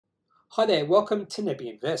Hi there, welcome to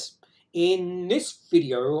kneppyinvests. In this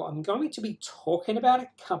video, I'm going to be talking about a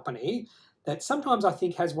company that sometimes I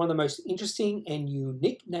think has one of the most interesting and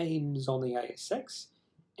unique names on the ASX,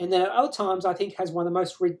 and then at other times I think has one of the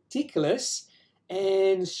most ridiculous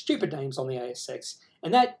and stupid names on the ASX,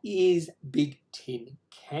 and that is Bigtincan.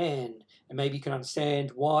 And maybe you can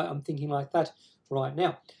understand why I'm thinking like that right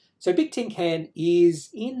now. So Bigtincan is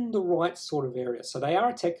in the right sort of area. So they are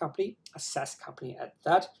a tech company, a SaaS company at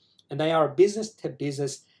that, and they are a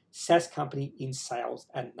business-to-business SaaS company in sales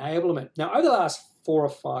enablement. Now, over the last 4 or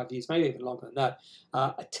 5 years, maybe even longer than that,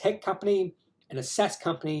 a tech company and a SaaS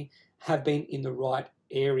company have been in the right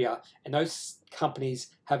area, and those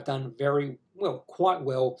companies have done very well, quite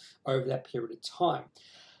well over that period of time.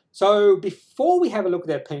 So before we have a look at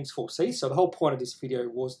that Appendix 4C, so the whole point of this video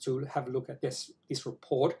was to have a look at this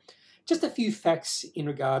report, just a few facts in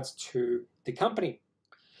regards to the company.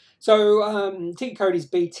 So ticker code is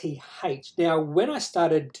BTH. Now, when I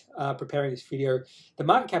started preparing this video, the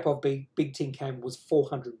market cap of Bigtincan was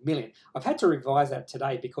 400 million. I've had to revise that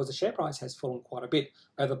today because the share price has fallen quite a bit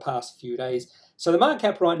over the past few days. So the market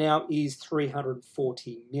cap right now is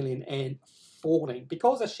 340 million and falling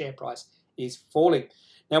because the share price is falling.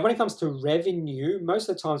 Now, when it comes to revenue, most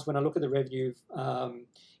of the times when I look at the revenue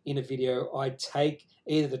in a video, I take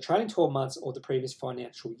either the trailing 12 months or the previous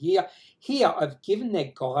financial year. Here, I've given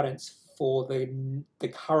their guidance for the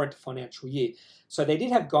current financial year. So they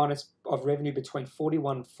did have guidance of revenue between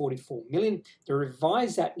 41 and 44 million. They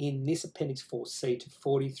revised that in this Appendix 4C to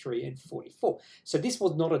 43 and 44. So this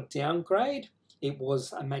was not a downgrade. It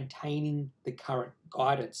was maintaining the current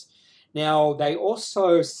guidance. Now, they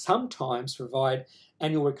also sometimes provide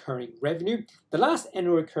annual recurring revenue. The last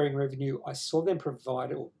annual recurring revenue I saw them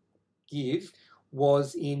provide or give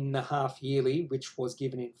was in the half yearly, which was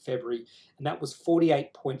given in February, and that was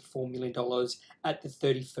 $48.4 million at the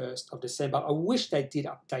 31st of December. I wish they did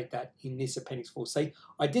update that in this Appendix 4C.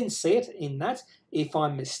 I didn't see it in that. If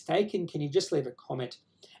I'm mistaken, can you just leave a comment?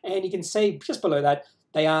 And you can see just below that,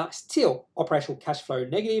 they are still operational cash flow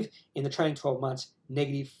negative in the trailing 12 months,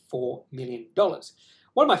 negative $4 million.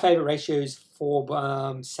 One of my favorite ratios for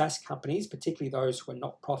SaaS companies, particularly those who are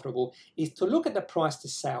not profitable, is to look at the price to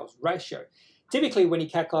sales ratio. Typically, when you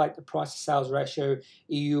calculate the price to sales ratio,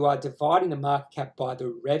 you are dividing the market cap by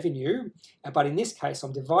the revenue. But in this case,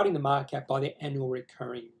 I'm dividing the market cap by the annual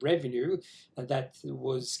recurring revenue that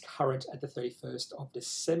was current at the 31st of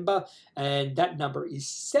December. And that number is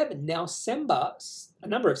 7. Now, a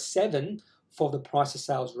number of 7 for the price to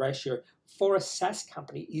sales ratio for a SaaS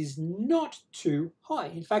company is not too high.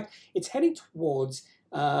 In fact, it's heading towards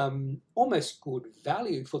almost good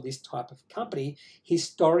value for this type of company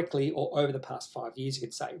historically or over the past 5 years, you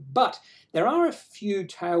could say. But there are a few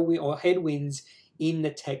tailwind or headwinds in the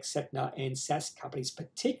tech sector and SaaS companies,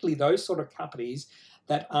 particularly those sort of companies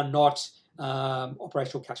that are not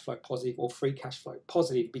operational cash flow positive or free cash flow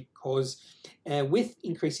positive, because with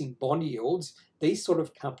increasing bond yields, these sort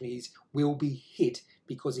of companies will be hit,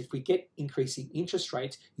 because if we get increasing interest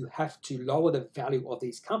rates, you have to lower the value of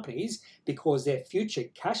these companies because their future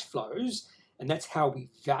cash flows, and that's how we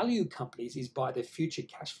value companies, is by their future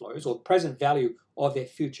cash flows or the present value of their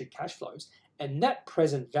future cash flows. And that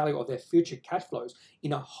present value of their future cash flows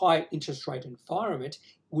in a high interest rate environment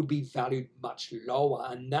would be valued much lower.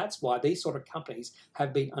 And that's why these sort of companies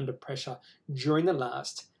have been under pressure during the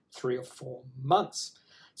last 3 or 4 months.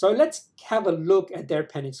 So let's have a look at their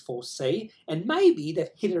Appendix 4C, and maybe they've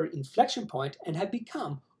hit an inflection point and have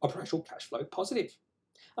become operational cash flow positive.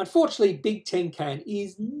 Unfortunately, Bigtincan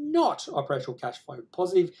is not operational cash flow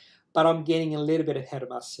positive, but I'm getting a little bit ahead of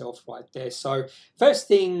myself right there. So first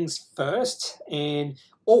things first, and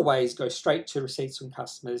always go straight to receipts from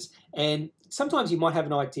customers. And sometimes you might have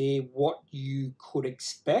an idea what you could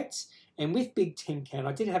expect. And with Bigtincan,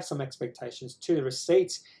 I did have some expectations to the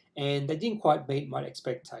receipts, and they didn't quite meet my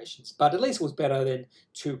expectations. But at least it was better than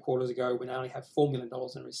 2 quarters ago when I only had $4 million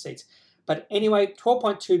in receipts. But anyway,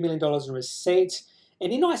 $12.2 million in receipts.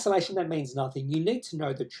 And in isolation, that means nothing. You need to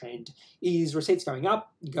know the trend. Is receipts going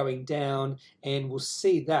up, going down? And we'll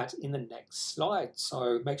see that in the next slide.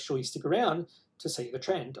 So make sure you stick around to see the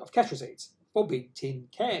trend of cash receipts for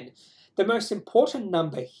Bigtincan. The most important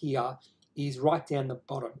number here is right down the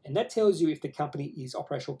bottom. And that tells you if the company is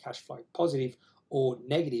operational cash flow positive or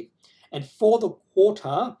negative. And for the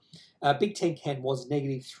quarter, Bigtincan was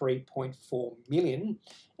negative 3.4 million.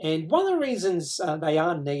 And one of the reasons they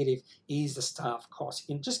are negative is the staff costs.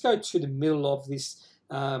 You can just go to the middle of this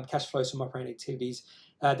cash flows from operating activities.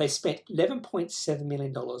 They spent $11.7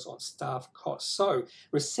 million on staff costs. So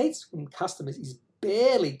receipts from customers is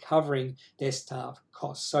barely covering their staff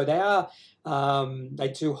costs. So they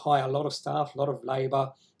do hire a lot of staff, a lot of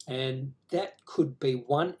labor, and that could be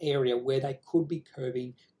one area where they could be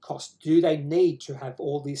curbing costs. Do they need to have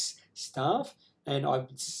all this staff? And I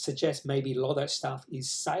would suggest maybe a lot of that staff is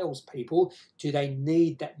salespeople. Do they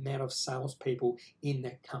need that amount of salespeople in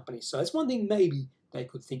their company? So that's one thing maybe they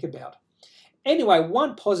could think about. Anyway,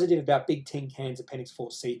 one positive about Bigtincan's Appendix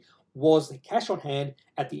 4C was the cash on hand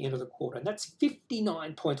at the end of the quarter, and that's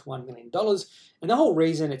 $59.1 million. And the whole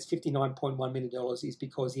reason it's $59.1 million is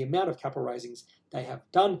because the amount of capital raisings they have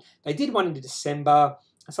done. They did one in December,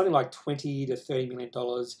 something like $20 to $30 million,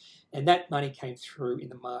 and that money came through in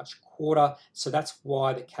the March quarter, so that's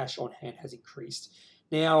why the cash on hand has increased.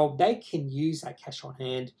 Now, they can use that cash on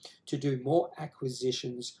hand to do more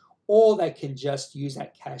acquisitions, or they can just use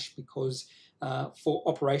that cash because for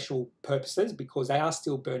operational purposes, because they are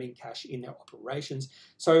still burning cash in their operations.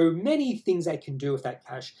 So many things they can do with that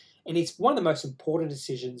cash, and it's one of the most important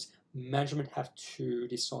decisions management have to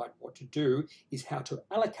decide what to do is how to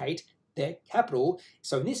allocate their capital.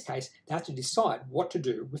 So in this case, they have to decide what to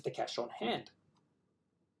do with the cash on hand.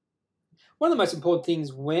 One of the most important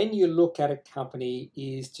things when you look at a company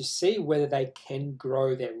is to see whether they can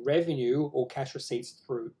grow their revenue or cash receipts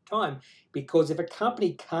through time. Because if a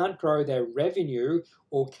company can't grow their revenue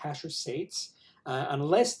or cash receipts,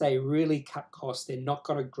 unless they really cut costs, they're not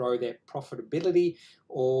going to grow their profitability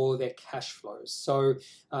or their cash flows. So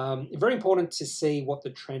very important to see what the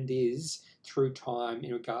trend is through time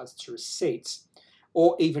in regards to receipts,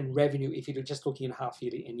 or even revenue if you're just looking at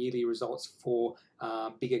half-yearly and yearly results for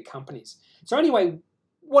bigger companies. So anyway,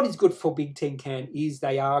 what is good for Bigtincan is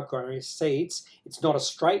they are growing receipts. It's not a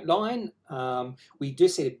straight line. We do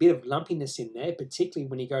see a bit of lumpiness in there, particularly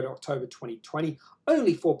when you go to October 2020,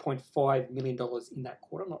 only $4.5 million in that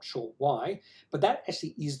quarter. I'm not sure why, but that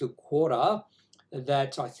actually is the quarter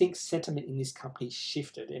that I think sentiment in this company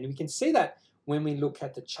shifted. And we can see that when we look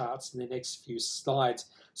at the charts in the next few slides.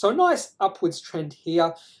 So a nice upwards trend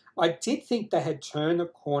here. I did think they had turned the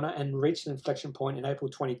corner and reached an inflection point in April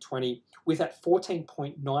 2020 with that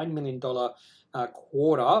 $14.9 million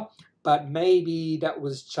quarter, but maybe that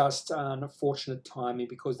was just unfortunate timing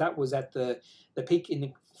because that was at the peak in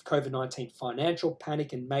the COVID-19 financial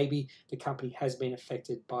panic, and maybe the company has been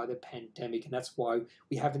affected by the pandemic, and that's why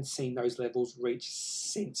we haven't seen those levels reach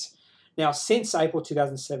since. Now, since April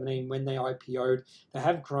 2017, when they IPO'd, they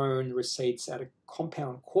have grown receipts at a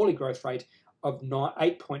compound quarterly growth rate of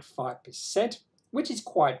 8.5%, which is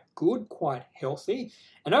quite good, quite healthy.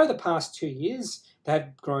 And over the past 2 years, they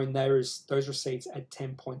have grown those receipts at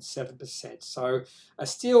 10.7%. So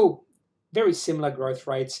still very similar growth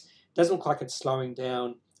rates. Doesn't look like it's slowing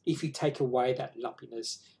down if you take away that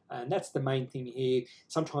lumpiness. And that's the main thing here.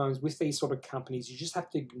 Sometimes with these sort of companies, you just have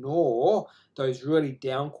to ignore those really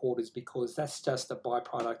down quarters because that's just a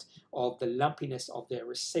byproduct of the lumpiness of their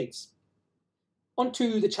receipts.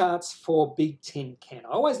 Onto the charts for Bigtincan. I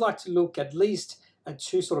always like to look at least at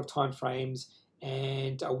two sort of time frames,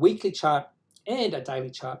 and a weekly chart and a daily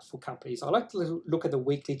chart for companies. I like to look at the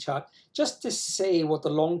weekly chart just to see what the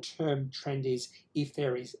long-term trend is, if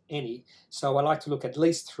there is any. So I like to look at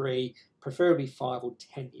least 3, preferably 5 or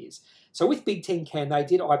 10 years. So with Bigtincan, they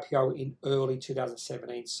did IPO in early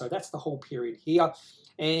 2017. So that's the whole period here.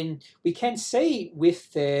 And we can see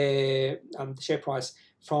with their the share price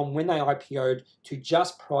from when they IPO'd to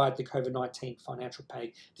just prior to the COVID-19 financial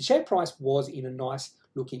panic, the share price was in a nice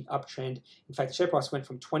looking uptrend. In fact, the share price went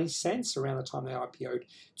from 20 cents around the time they IPO'd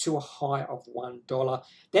to a high of $1.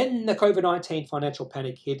 Then the COVID-19 financial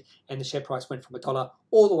panic hit and the share price went from $1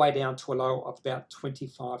 all the way down to a low of about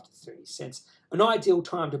 25 to 30 cents. An ideal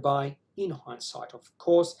time to buy in hindsight, of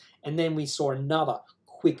course. And then we saw another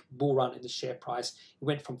quick bull run in the share price. It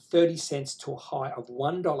went from 30 cents to a high of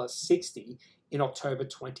 $1.60 in October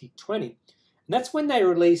 2020. And that's when they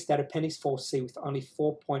released that Appendix 4C with only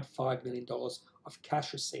 $4.5 million of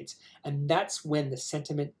cash receipts. And that's when the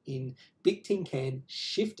sentiment in Bigtincan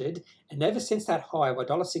shifted. And ever since that high of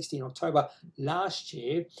 $1.60 in October last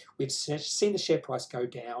year, we've seen the share price go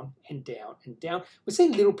down and down and down. We've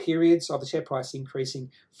seen little periods of the share price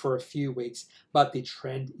increasing for a few weeks, but the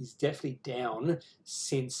trend is definitely down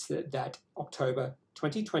since that October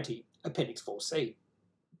 2020 Appendix 4C.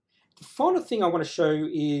 The final thing I want to show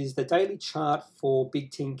is the daily chart for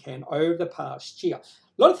Bigtincan over the past year.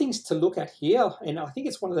 A lot of things to look at here, and I think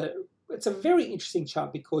it's a very interesting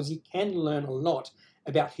chart because you can learn a lot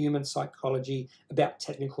about human psychology, about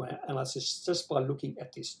technical analysis just by looking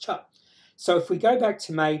at this chart. So if we go back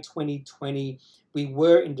to May 2020, we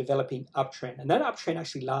were in developing uptrend. And that uptrend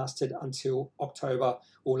actually lasted until October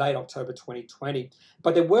or late October 2020.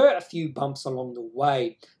 But there were a few bumps along the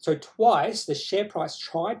way. So twice the share price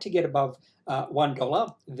tried to get above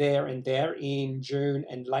 $1 there and there in June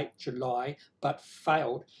and late July, but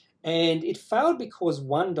failed. And it failed because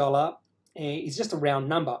 $1 is just a round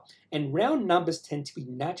number. And round numbers tend to be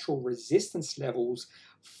natural resistance levels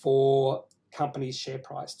for companies' share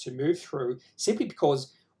price to move through, simply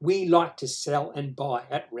because we like to sell and buy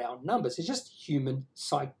at round numbers. It's just human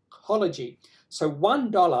psychology. So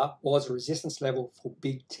 $1 was a resistance level for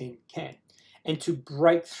Bigtincan. And to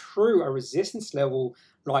break through a resistance level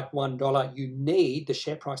like $1, you need the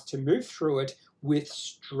share price to move through it with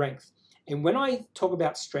strength. And when I talk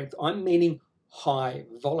about strength, I'm meaning high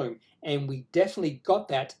volume. And we definitely got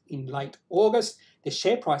that in late August. The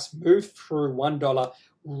share price moved through $1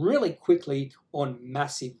 really quickly on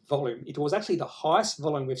massive volume. It was actually the highest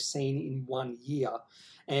volume we've seen in 1 year.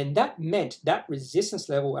 And that meant that resistance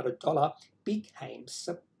level at $1 became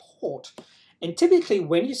support. And typically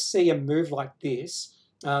when you see a move like this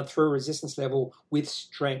through a resistance level with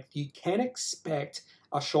strength, you can expect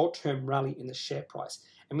a short-term rally in the share price.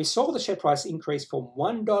 And we saw the share price increase from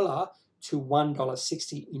 $1 to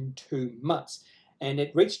 $1.60 in 2 months. And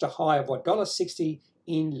it reached a high of $1.60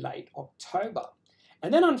 in late October.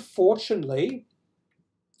 And then unfortunately,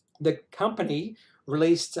 the company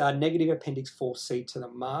released negative Appendix 4C to the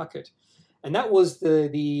market. And that was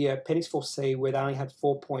the Appendix 4C where they only had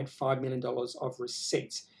 $4.5 million of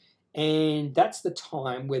receipts. And that's the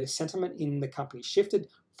time where the sentiment in the company shifted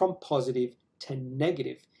from positive to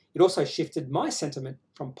negative. It also shifted my sentiment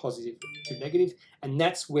from positive to negative, and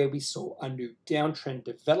that's where we saw a new downtrend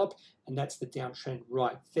develop, and that's the downtrend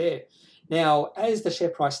right there. Now, as the share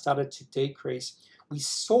price started to decrease, we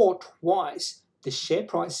saw twice the share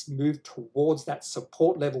price move towards that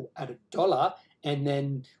support level at $1 and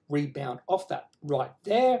then rebound off that right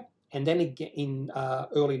there, and then again in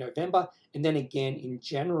early November, and then again in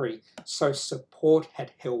January. So support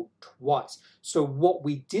had held twice. So what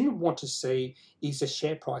we didn't want to see is the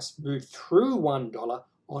share price move through $1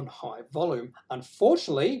 on high volume.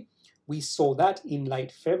 Unfortunately, we saw that in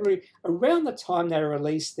late February, around the time they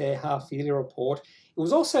released their half-yearly report. It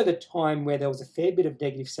was also the time where there was a fair bit of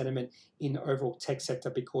negative sentiment in the overall tech sector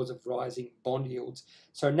because of rising bond yields.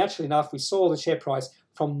 So naturally enough, we saw the share price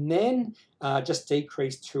from then just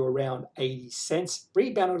decreased to around 80 cents,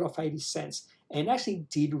 rebounded off 80 cents, and actually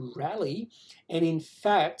did rally. And in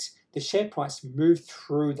fact, the share price moved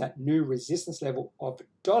through that new resistance level of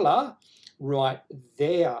 $1 right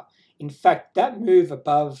there. In fact, that move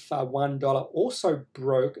above $1 also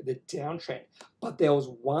broke the downtrend. But there was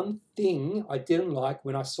one thing I didn't like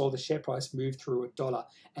when I saw the share price move through $1,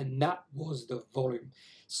 and that was the volume.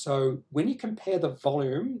 So when you compare the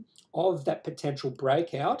volume of that potential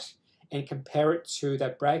breakout and compare it to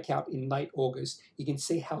that breakout in late August, you can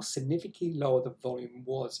see how significantly lower the volume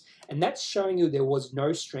was. And that's showing you there was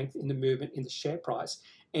no strength in the movement in the share price,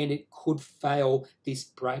 and it could fail this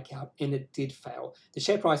breakout, and it did fail. The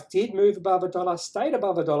share price did move above $1, stayed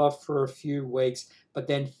above $1 for a few weeks, but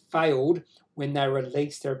then failed when they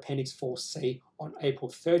released their Appendix 4C on April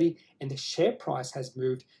 30, and the share price has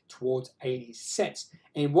moved towards 80 cents.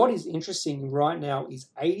 And what is interesting right now is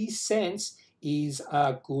 80 cents is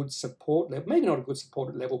a good support level, maybe not a good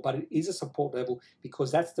support level, but it is a support level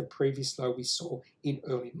because that's the previous low we saw in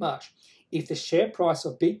early March. If the share price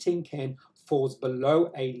of Bigtincan falls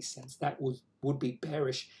below 80 cents, that would be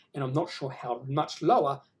bearish, and I'm not sure how much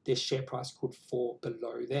lower their share price could fall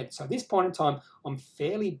below then. So at this point in time, I'm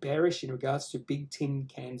fairly bearish in regards to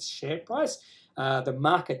Bigtincan's share price. The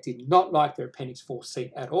market did not like their Appendix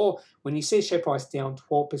 4C at all. When you see share price down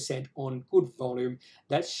 12% on good volume,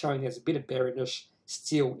 that's showing there's a bit of bearish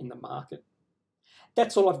still in the market.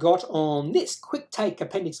 That's all I've got on this quick take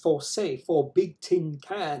Appendix 4C for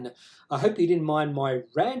Bigtincan. I hope you didn't mind my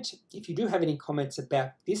rant. If you do have any comments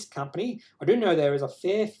about this company, I do know there is a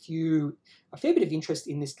fair bit of interest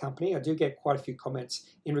in this company. I do get quite a few comments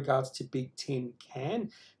in regards to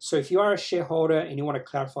Bigtincan. So if you are a shareholder and you want to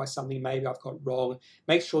clarify something maybe I've got wrong,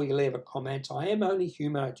 make sure you leave a comment. I am only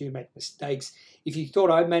human. I do make mistakes. If you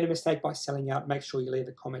thought I made a mistake by selling out, make sure you leave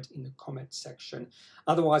a comment in the comment section.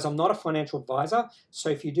 Otherwise, I'm not a financial advisor. So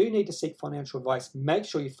if you do need to seek financial advice, make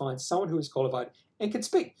sure you find someone who is qualified and can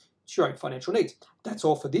speak to your own financial needs. That's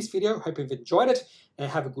all for this video. Hope you've enjoyed it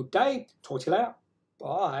and have a good day. Talk to you later.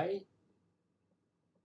 Bye.